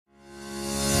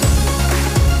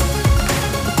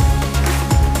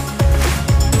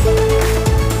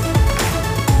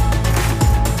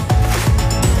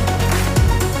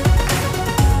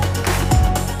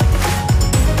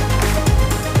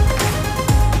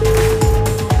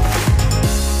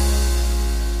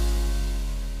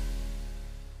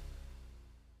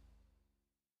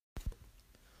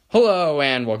Hello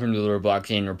and welcome to the Roblox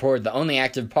Game Report, the only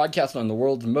active podcast on the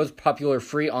world's most popular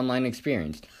free online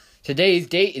experience. Today's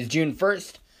date is June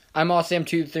 1st. I'm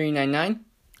Awesam2399.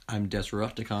 I'm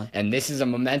Desructicon. And this is a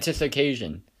momentous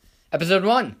occasion. Episode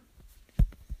 1.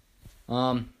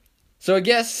 So I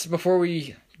guess before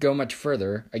we go much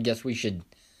further, I guess we should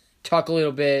talk a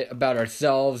little bit about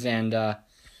ourselves and, So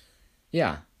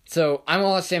I'm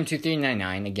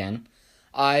Awesam2399 again.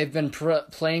 I've been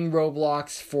playing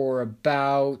Roblox for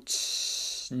about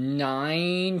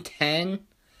 9, 10,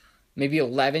 maybe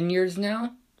 11 years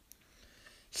now.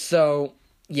 So,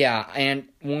 yeah, and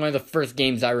one of the first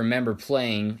games I remember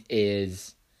playing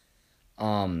is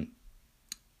Natural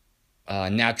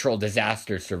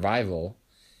Disaster Survival.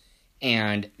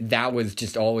 And that was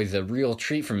just always a real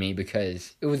treat for me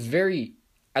because it was very,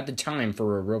 at the time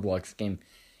for a Roblox game,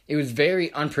 it was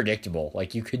very unpredictable.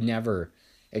 Like, you could never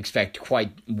expect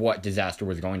quite what disaster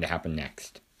was going to happen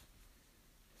next.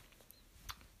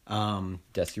 I'm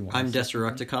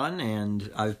Desructicon, and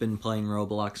I've been playing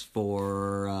Roblox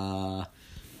for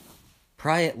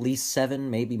probably at least 7,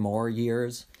 maybe more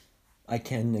years. I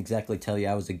can't exactly tell you.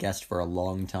 I was a guest for a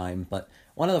long time, but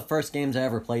one of the first games I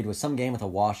ever played was some game with a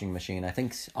washing machine. I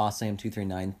think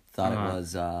Awesam239 thought it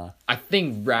was... I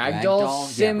think Ragdoll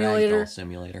Simulator? Yeah, Ragdoll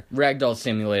Simulator. Ragdoll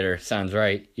Simulator sounds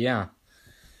right, yeah.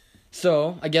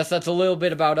 So, I guess that's a little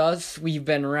bit about us. We've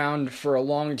been around for a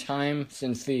long time,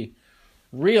 since the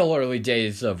real early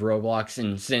days of Roblox,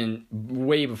 and since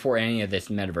way before any of this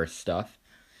metaverse stuff.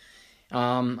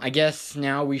 I guess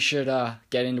now we should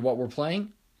get into what we're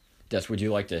playing. Des, would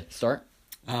you like to start?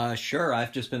 Sure.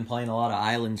 I've just been playing a lot of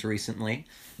islands recently.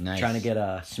 Nice. Trying to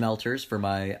get smelters for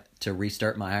to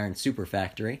restart my iron super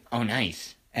factory. Oh,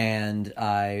 nice. And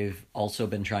I've also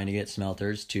been trying to get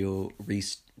smelters to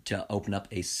open up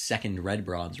a second red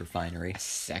bronze refinery. A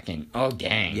second? Oh,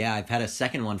 dang. Yeah, I've had a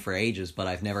second one for ages, but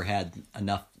I've never had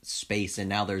enough space, and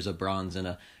now there's a bronze and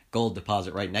a gold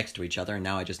deposit right next to each other, and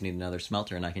now I just need another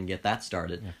smelter, and I can get that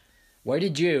started. Yeah. Why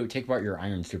did you take apart your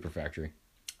iron super factory?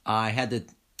 A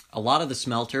lot of the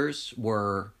smelters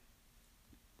were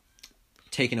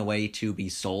taken away to be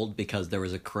sold because there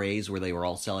was a craze where they were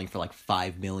all selling for like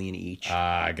 5 million each.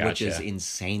 Gotcha. Which is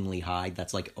insanely high.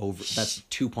 That's that's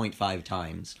 2.5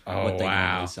 times what they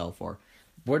normally sell for.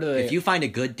 What are they? If you find a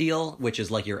good deal, which is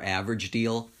like your average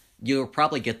deal, you'll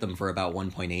probably get them for about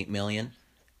 1.8 million.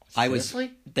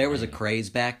 Seriously? There was a craze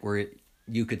back where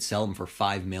you could sell them for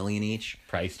 5 million each.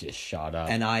 Price just shot up.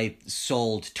 And I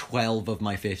sold 12 of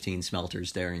my 15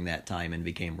 smelters during that time and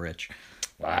became rich.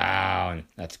 Wow,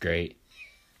 that's great.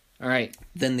 All right.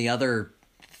 Then the other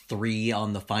 3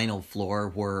 on the final floor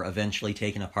were eventually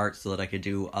taken apart so that I could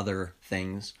do other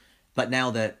things. But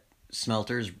now that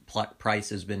smelters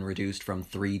price has been reduced from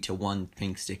 3 to 1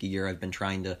 pink stick a year, I've been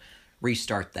trying to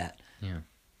restart that. Yeah.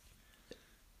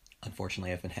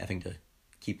 Unfortunately, I've been having to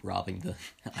keep robbing the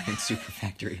iron super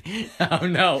factory. Oh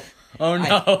no.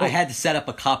 I had to set up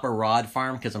a copper rod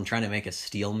farm because I'm trying to make a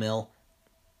steel mill.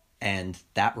 And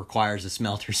that requires a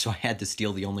smelter, so I had to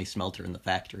steal the only smelter in the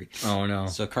factory. Oh, no.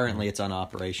 So currently it's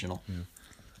unoperational. Yeah.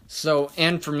 So,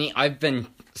 and for me, I've been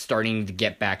starting to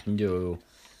get back into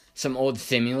some old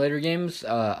simulator games.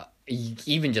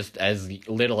 Even just as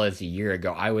little as a year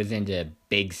ago, I was into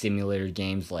big simulator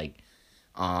games like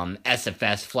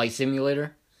SFS Flight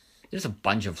Simulator. There's a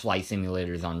bunch of flight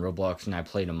simulators on Roblox, and I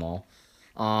played them all.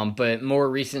 But more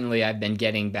recently, I've been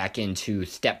getting back into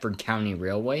Stepford County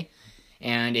Railway.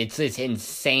 And it's this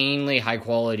insanely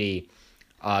high-quality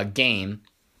game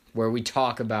where we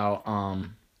talk about,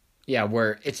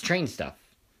 where it's train stuff.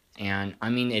 And,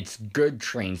 I mean, it's good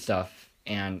train stuff.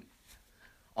 And,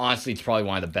 honestly, it's probably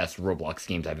one of the best Roblox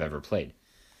games I've ever played.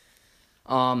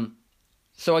 So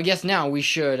I guess now we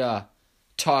should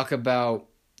talk about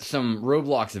some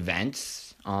Roblox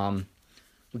events.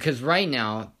 Because right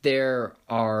now, there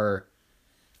are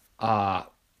 3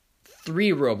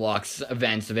 Roblox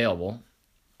events available.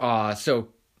 So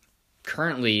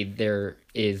currently there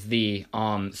is the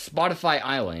Spotify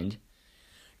Island,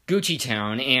 Gucci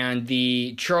Town, and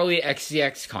the Charli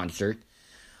XCX concert.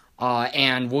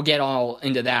 And we'll get all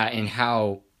into that and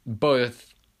how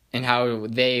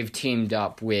they've teamed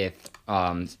up with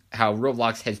how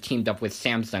Roblox has teamed up with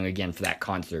Samsung again for that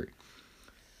concert.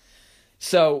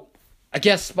 So I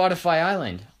guess Spotify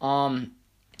Island.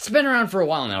 It's been around for a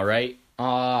while now, right?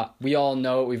 We all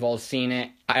know it, we've all seen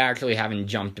it. I actually haven't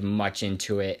jumped much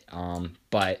into it,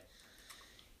 but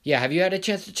yeah, have you had a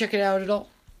chance to check it out at all?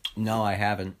 No, I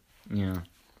haven't. Yeah.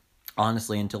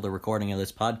 Honestly, until the recording of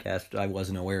this podcast, I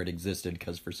wasn't aware it existed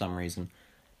because for some reason,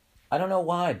 I don't know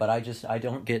why, but I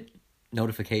don't get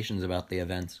notifications about the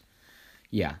events.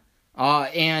 Yeah.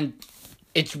 And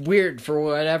it's weird, for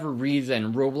whatever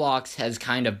reason, Roblox has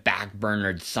kind of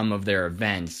backburnered some of their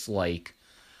events, like,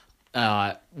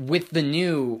 with the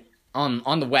new,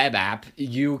 on the web app,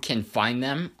 you can find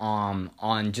them,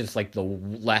 on just, like, the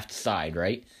left side,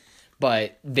 right?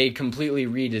 But they completely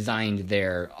redesigned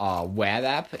their, web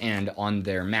app, and on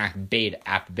their Mac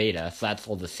app beta, so that's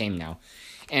all the same now.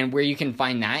 And where you can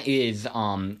find that is,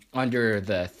 under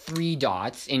the 3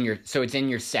 dots so it's in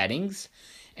your settings,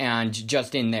 and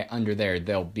just in there, under there,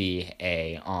 there'll be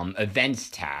a, events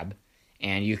tab,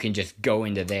 and you can just go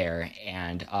into there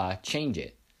and, change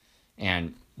it.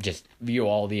 And just view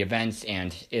all the events,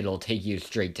 and it'll take you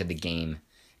straight to the game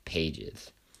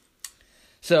pages.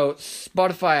 So,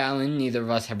 Spotify Island, neither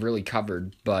of us have really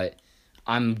covered, but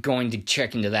I'm going to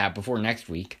check into that before next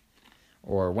week,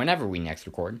 or whenever we next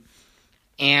record.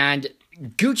 And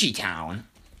Gucci Town.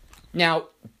 Now,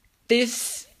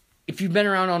 this, if you've been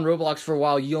around on Roblox for a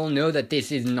while, you'll know that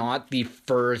this is not the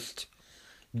first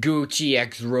Gucci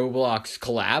x Roblox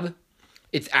collab.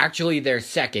 It's actually their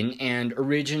second, and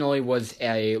originally was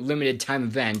a limited time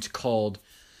event called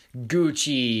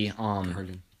Gucci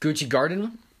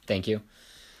Garden. Thank you.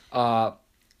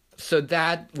 So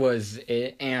that was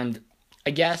it, and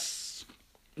I guess,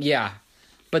 yeah.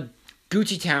 But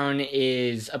Gucci Town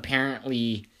is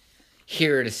apparently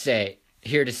here to stay,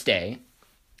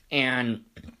 and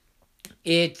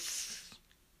it's,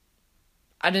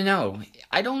 I don't know.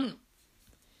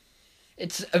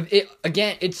 It's a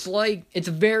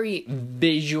very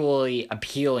visually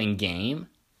appealing game.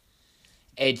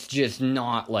 It's just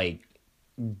not like,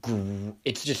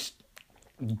 it's just,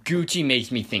 Gucci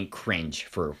makes me think cringe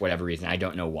for whatever reason. I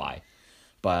don't know why.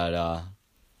 But,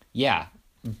 yeah.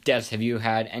 Des, have you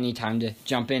had any time to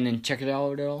jump in and check it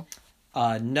out at all?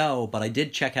 No, but I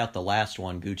did check out the last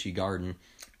one, Gucci Garden.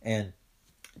 And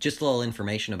just a little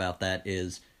information about that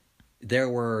is, there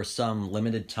were some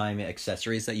limited time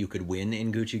accessories that you could win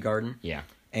in Gucci Garden. Yeah.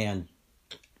 And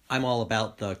I'm all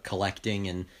about the collecting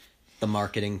and the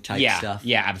marketing type stuff.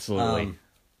 Yeah, absolutely.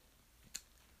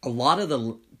 A lot of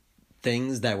the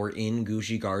things that were in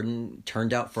Gucci Garden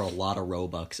turned out for a lot of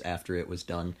Robux after it was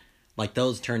done. Like,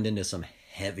 those turned into some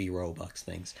heavy Robux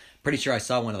things. Pretty sure I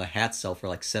saw one of the hats sell for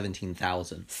like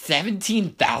 17,000.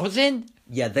 17,000?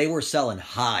 Yeah, they were selling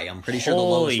high. I'm pretty sure the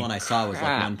lowest one I saw was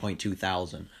like 1.2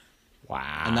 thousand.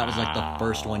 Wow. And that was like the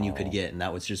first one you could get, and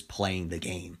that was just playing the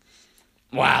game.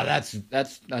 Wow, that's...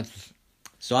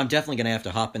 So I'm definitely going to have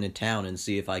to hop into town and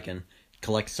see if I can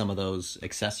collect some of those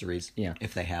accessories,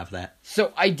 if they have that.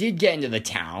 So I did get into the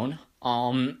town,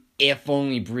 if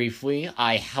only briefly.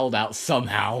 I held out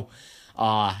somehow,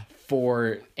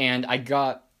 and I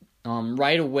got,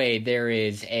 right away, there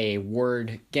is a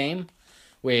word game,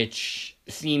 which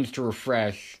seems to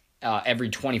refresh, every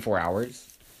 24 hours.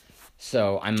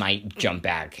 So I might jump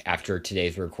back after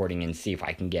today's recording and see if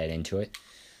I can get into it.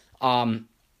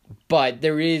 But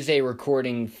there is a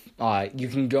recording, you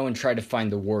can go and try to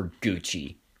find the word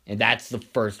Gucci. And that's the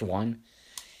first one.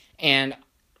 And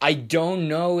I don't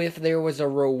know if there was a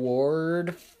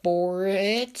reward for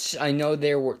it. I know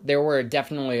there were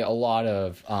definitely a lot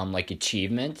of, like,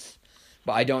 achievements.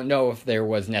 But I don't know if there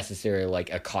was necessarily,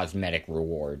 like, a cosmetic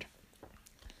reward.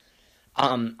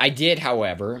 I did,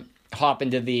 however, hop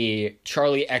into the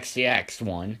Charli XCX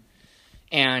one,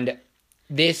 and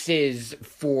this is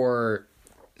for,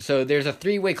 so there's a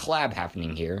 3-way collab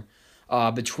happening here,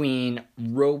 between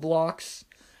Roblox,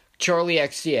 Charli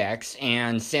XCX,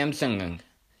 and Samsung.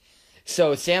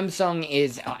 So Samsung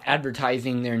is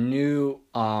advertising their new,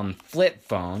 flip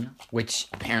phone, which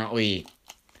apparently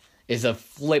is a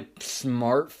flip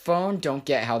smartphone. Don't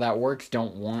get how that works,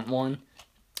 don't want one.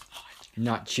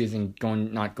 Not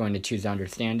going to choose to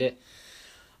understand it.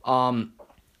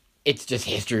 It's just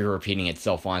history repeating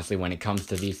itself, honestly, when it comes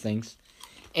to these things.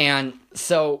 And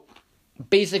so,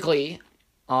 basically,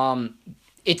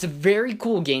 it's a very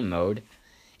cool game mode,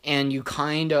 and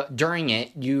during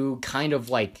it, you kind of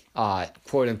like,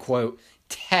 quote unquote,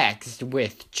 text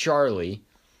with Charli,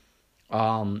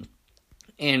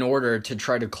 in order to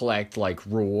try to collect, like,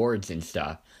 rewards and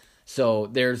stuff. So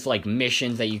there's, like,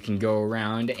 missions that you can go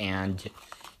around and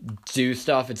do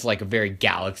stuff. It's, like, a very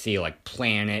galaxy, like,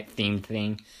 planet-themed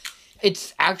thing.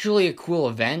 It's actually a cool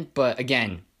event, but,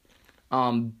 again,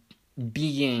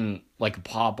 being, like, a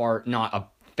pop art, not a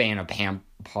fan of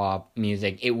pop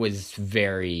music, it was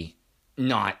very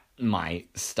not my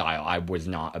style. I was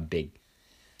not a big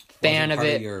fan of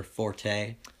it. Of your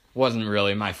forte? Wasn't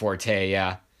really my forte,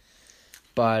 yeah.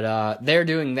 But, they're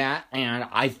doing that, and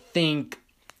I think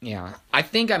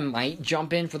I might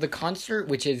jump in for the concert,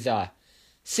 which is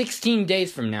 16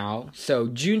 days from now. So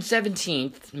June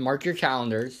 17th, mark your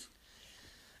calendars.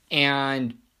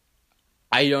 And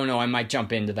I don't know, I might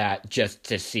jump into that just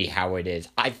to see how it is.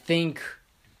 I think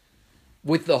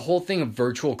with the whole thing of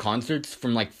virtual concerts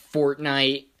from like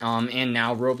Fortnite and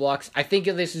now Roblox, I think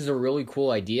this is a really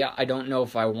cool idea. I don't know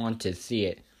if I want to see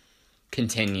it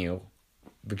continue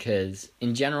because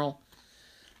in general,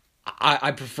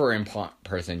 I prefer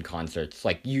in-person concerts.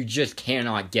 Like, you just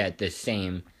cannot get the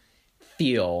same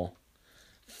feel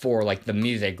for like the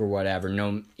music or whatever,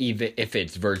 no, even if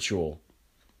it's virtual.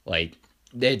 Like,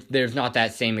 there's not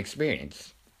that same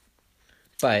experience.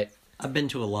 But I've been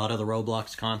to a lot of the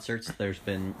Roblox concerts. There's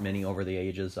been many over the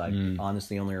ages. I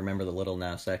honestly only remember the Lil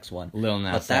Nas X one. Lil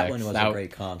Nas X. But that one was a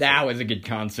great concert. That was a good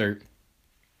concert.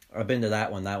 I've been to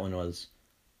that one. That one was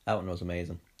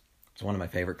amazing. It's one of my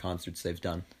favorite concerts they've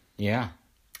done. Yeah.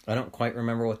 I don't quite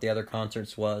remember what the other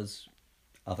concert was.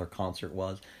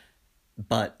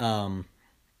 But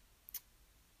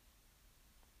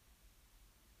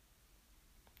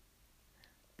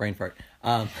brain fart.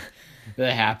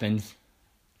 That happens.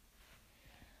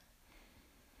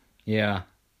 Yeah.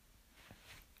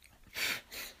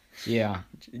 Yeah.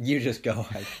 You just go.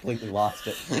 I completely lost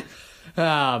it.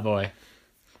 Ah, boy.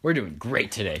 We're doing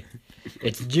great today.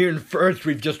 It's June 1st.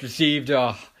 We've just received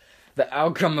the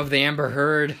outcome of the Amber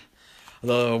Heard.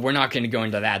 Although we're not going to go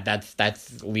into that.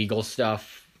 That's legal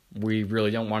stuff. We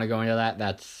really don't want to go into that.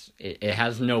 It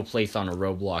has no place on a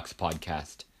Roblox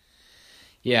podcast.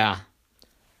 Yeah.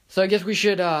 So I guess we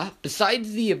should,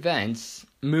 besides the events,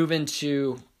 move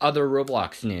into other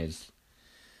Roblox news.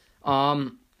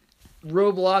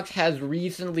 Roblox has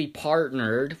recently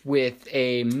partnered with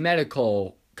a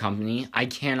medical company. I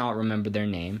cannot remember their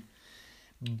name.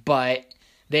 But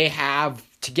they have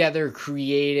together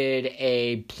created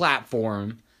a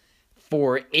platform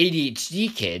for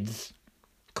ADHD kids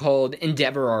called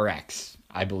EndeavorRx,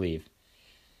 I believe.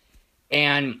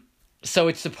 And so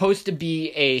it's supposed to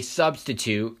be a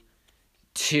substitute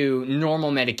to normal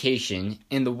medication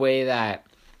in the way that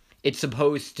it's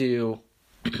supposed to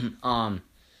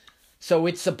so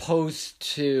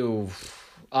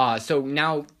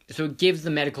it gives the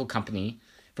medical company,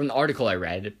 from the article I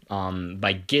read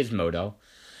by Gizmodo,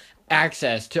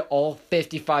 access to all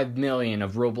 55 million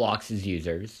of Roblox's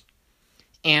users,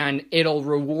 and it'll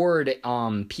reward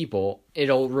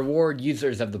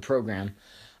users of the program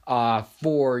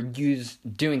for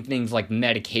doing things like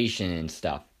medication and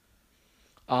stuff.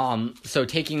 So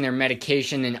taking their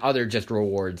medication and other just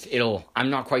rewards, I'm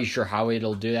not quite sure how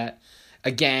it'll do that.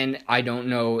 Again, I don't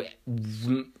know,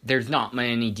 there's not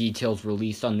many details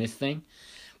released on this thing,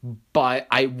 but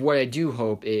what I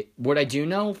do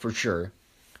know for sure,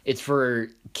 it's for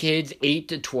kids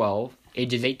ages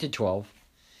 8 to 12,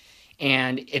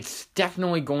 and it's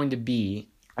definitely going to be,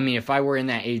 I mean, if I were in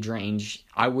that age range,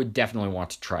 I would definitely want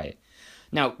to try it.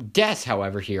 Now, Des,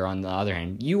 however, here on the other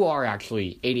hand, you are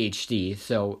actually ADHD,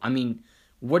 so, I mean,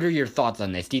 what are your thoughts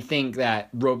on this? Do you think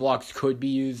that Roblox could be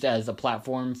used as a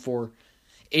platform for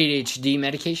ADHD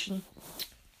medication?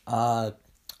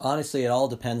 Honestly, it all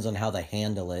depends on how they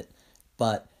handle it,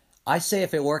 but I say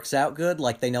if it works out good,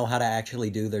 like they know how to actually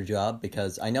do their job,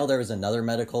 because I know there was another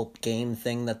medical game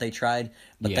thing that they tried,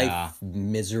 but they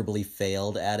miserably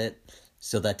failed at it,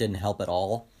 so that didn't help at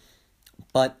all.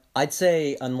 But I'd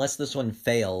say, unless this one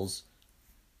fails,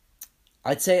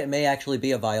 I'd say it may actually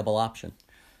be a viable option.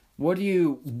 What would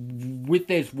you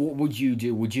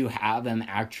do? Would you have them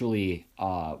actually,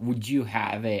 would you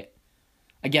have it,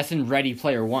 I guess in Ready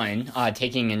Player One,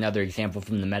 taking another example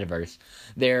from the metaverse,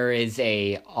 there is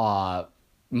a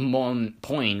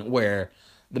point where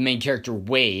the main character,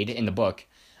 Wade, in the book,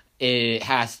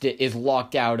 is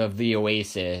locked out of the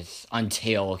Oasis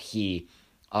until he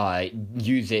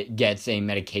gets a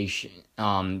medication,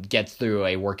 gets through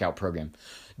a workout program.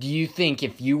 Do you think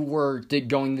if you were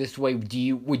going this way,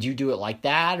 would you do it like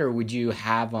that, or would you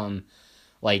have them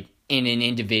like in an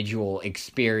individual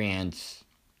experience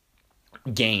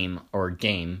game?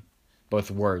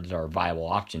 Both words are viable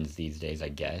options these days, I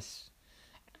guess.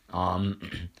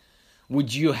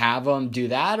 Would you have them do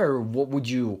that, or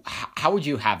how would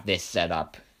you have this set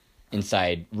up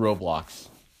inside Roblox?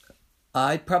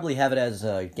 I'd probably have it as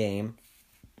a game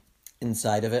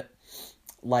inside of it.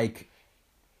 Like,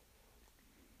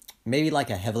 maybe like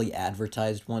a heavily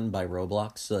advertised one by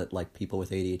Roblox so that like people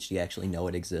with ADHD actually know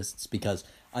it exists. Because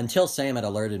until Sam had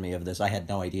alerted me of this, I had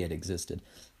no idea it existed.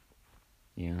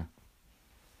 Yeah.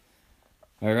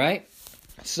 All right.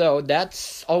 So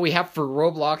that's all we have for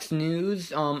Roblox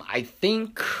news. I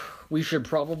think we should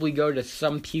probably go to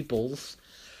some people's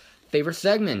favorite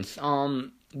segments.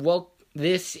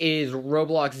 This is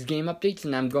Roblox game updates,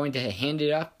 and I'm going to hand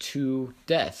it up to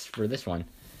Des for this one.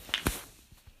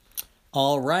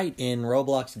 All right, in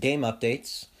Roblox game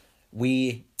updates,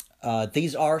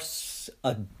 these are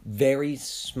very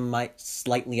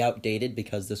slightly outdated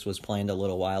because this was planned a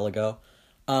little while ago.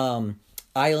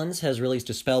 Islands has released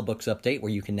a spellbooks update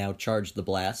where you can now charge the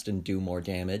blast and do more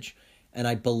damage. And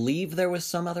I believe there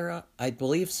was I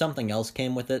believe something else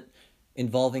came with it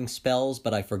involving spells,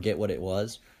 but I forget what it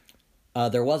was.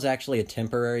 There was actually a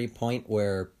temporary point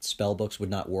where spellbooks would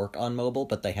not work on mobile,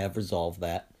 but they have resolved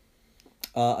that.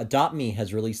 Adopt Me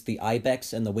has released the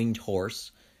Ibex and the Winged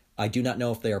Horse. I do not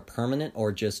know if they are permanent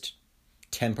or just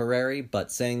temporary,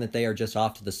 but saying that they are just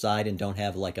off to the side and don't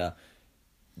have like a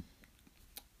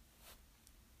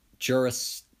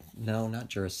not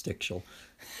jurisdictional.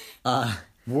 A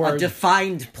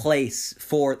defined place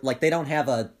for, like, they don't have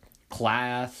a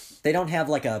class. They don't have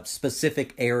like a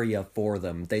specific area for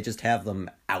them. They just have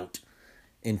them out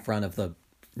in front of the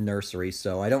nursery,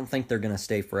 so I don't think they're going to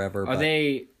stay forever.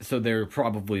 So they're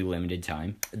probably limited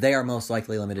time? They are most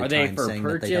likely limited time. Are they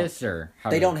for purchase, or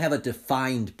they don't have a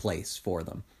defined place for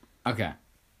them. Okay.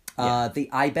 Yeah. The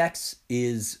Ibex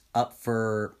is up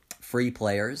for free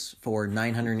players for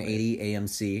 980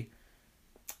 AMC,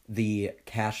 the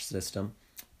cash system,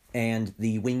 and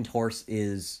the Winged Horse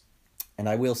is, and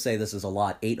I will say this is a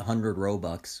lot, 800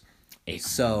 Robux. 800?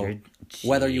 So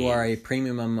whether you are a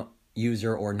premium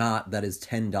user or not, that is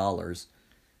 $10.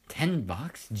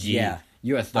 $10? Gee. Yeah.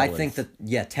 US dollars. I think that,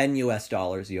 yeah, $10 US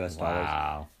dollars.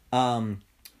 Wow.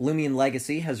 Lumion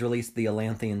Legacy has released the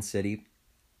Atlantean City,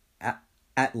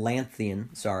 Atlantean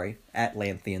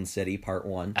City Part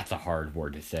 1. That's a hard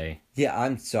word to say. Yeah,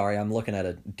 I'm sorry. I'm looking at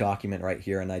a document right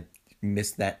here and I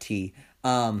missed that T.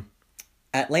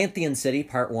 Atlantean City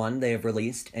Part 1 they have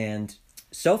released, and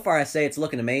so far I say it's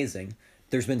looking amazing.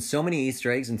 There's been so many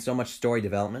Easter eggs and so much story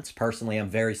developments. Personally, I'm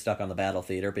very stuck on the Battle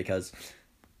Theater because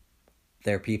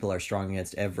their people are strong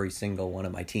against every single one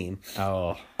of my team.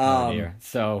 Oh dear.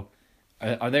 So,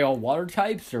 are they all water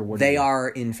types, or what? They are,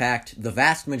 in fact, the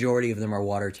vast majority of them are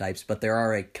water types, but there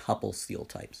are a couple steel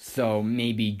types. So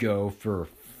maybe go for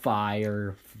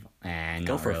fire.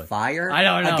 Go for fire? I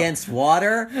don't know. Against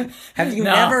water? Have you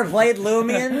never played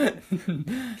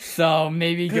Lumion? So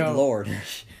maybe Good Lord.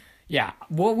 Yeah.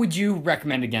 What would you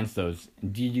recommend against those?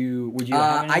 Would you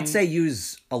have any? I'd say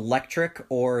use electric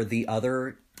or the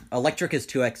other. Electric is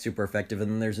 2x super effective,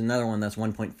 and then there's another one that's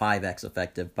 1.5x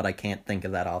effective, but I can't think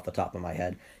of that off the top of my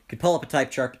head. Could pull up a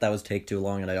type chart, but that would take too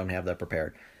long, and I don't have that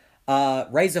prepared.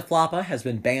 Reza Floppa has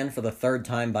been banned for the third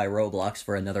time by Roblox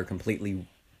for another completely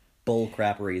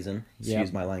bullcrap reason.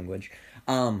 Excuse my language.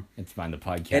 It's fine. The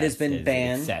podcast has been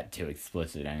banned. Set to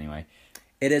explicit anyway.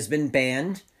 It has been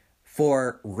banned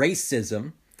for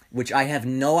racism, which I have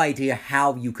no idea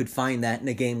how you could find that in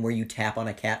a game where you tap on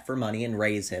a cat for money and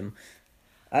raise him.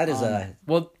 That is the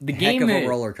heck of a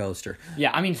roller coaster.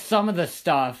 Yeah, I mean, some of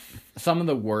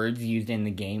the words used in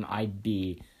the game, I'd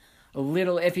be a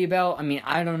little iffy about. I mean,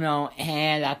 I don't know.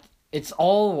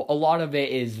 A lot of it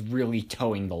is really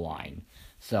towing the line.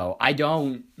 So, I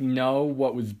don't know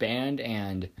what was banned,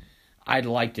 and I'd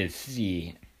like to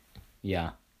see.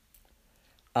 Yeah.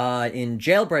 In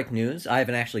Jailbreak news, I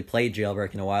haven't actually played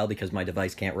Jailbreak in a while because my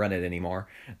device can't run it anymore,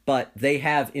 but they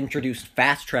have introduced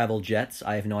fast travel jets.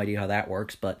 I have no idea how that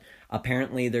works, but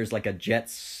apparently there's like a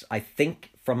jets, I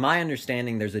think, from my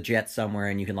understanding, there's a jet somewhere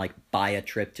and you can like buy a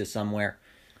trip to somewhere.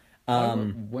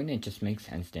 Wouldn't it just make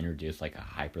sense to introduce like a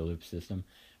Hyperloop system?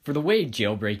 For the way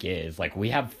Jailbreak is, like we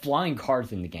have flying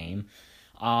cars in the game,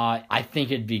 I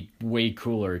think it'd be way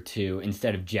cooler to,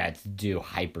 instead of jets, do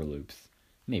Hyperloops.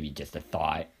 Maybe just a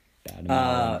thought.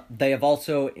 They have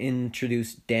also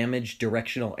introduced damage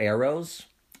directional arrows,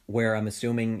 where I'm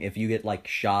assuming if you get like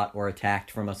shot or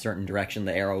attacked from a certain direction,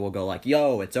 the arrow will go like,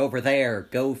 "Yo, it's over there.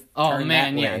 Go." Turn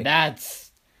that way. That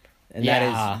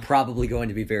is probably going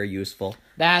to be very useful.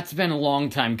 That's been a long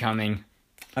time coming.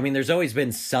 I mean, there's always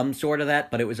been some sort of that,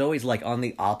 but it was always like on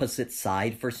the opposite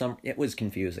side for some. It was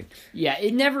confusing. Yeah,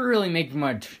 it never really made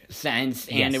much sense,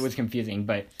 and it was confusing,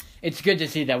 but it's good to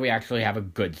see that we actually have a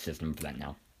good system for that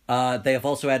now. They have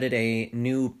also added a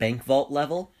new bank vault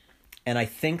level, and I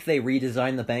think they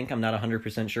redesigned the bank. I'm not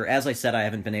 100% sure. As I said, I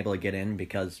haven't been able to get in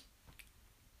because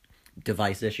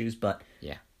device issues, but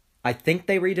yeah, I think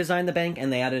they redesigned the bank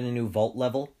and they added a new vault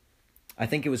level. I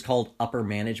think it was called Upper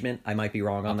Management. I might be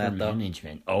wrong on that, though. Upper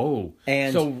Management. Oh.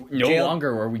 And so no longer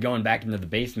are we going back into the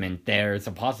basement. There's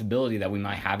a possibility that we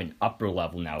might have an upper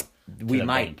level now. We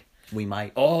might.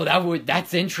 Oh,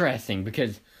 that's interesting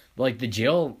because like the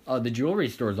jewelry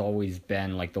store's always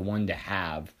been like the one to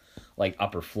have like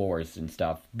upper floors and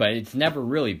stuff, but it's never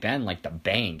really been like the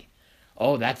bank.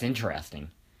 Oh, that's interesting.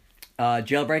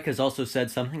 Jailbreak has also said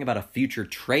something about a future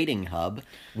trading hub,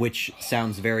 which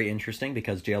sounds very interesting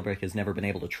because Jailbreak has never been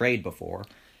able to trade before.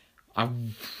 At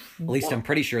least I'm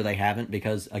pretty sure they haven't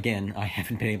because, again, I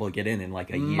haven't been able to get in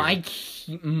like a year.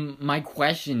 My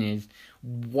question is,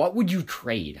 what would you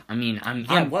trade? I mean,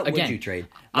 what would you trade?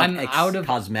 Like I'm out of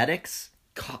cosmetics.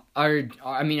 I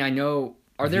know.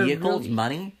 Are there vehicles, really,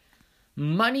 money?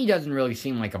 Money doesn't really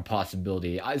seem like a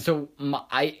possibility.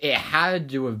 It had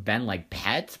to have been like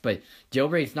pets, but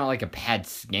Jailbreak's not like a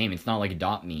pets game. It's not like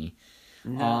Adopt Me.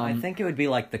 No, I think it would be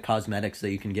like the cosmetics that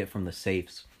you can get from the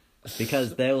safes.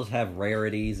 Because those have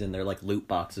rarities and they're like loot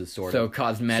boxes, sort of. So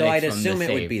cosmetics. So I'd from assume the it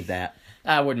safe. would be that.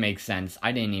 That would make sense.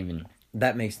 I didn't even.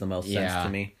 That makes the most sense to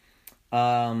me.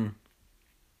 Alright.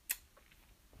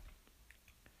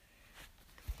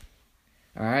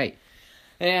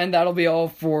 And that'll be all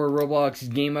for Roblox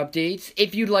game updates.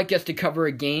 If you'd like us to cover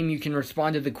a game, you can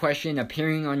respond to the question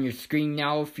appearing on your screen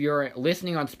now if you're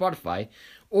listening on Spotify,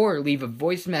 or leave a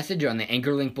voice message on the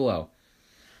anchor link below.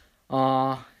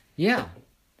 Yeah.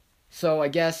 So I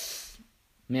guess,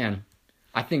 man,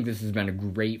 I think this has been a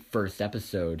great first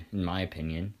episode, in my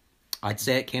opinion. I'd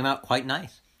say it came out quite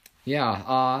nice.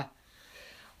 Yeah,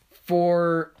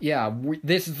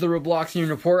 this is the Roblox News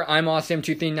Report. I'm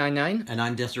Awesome2399. And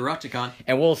I'm Destructicon.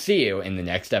 And we'll see you in the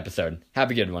next episode. Have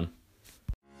a good one.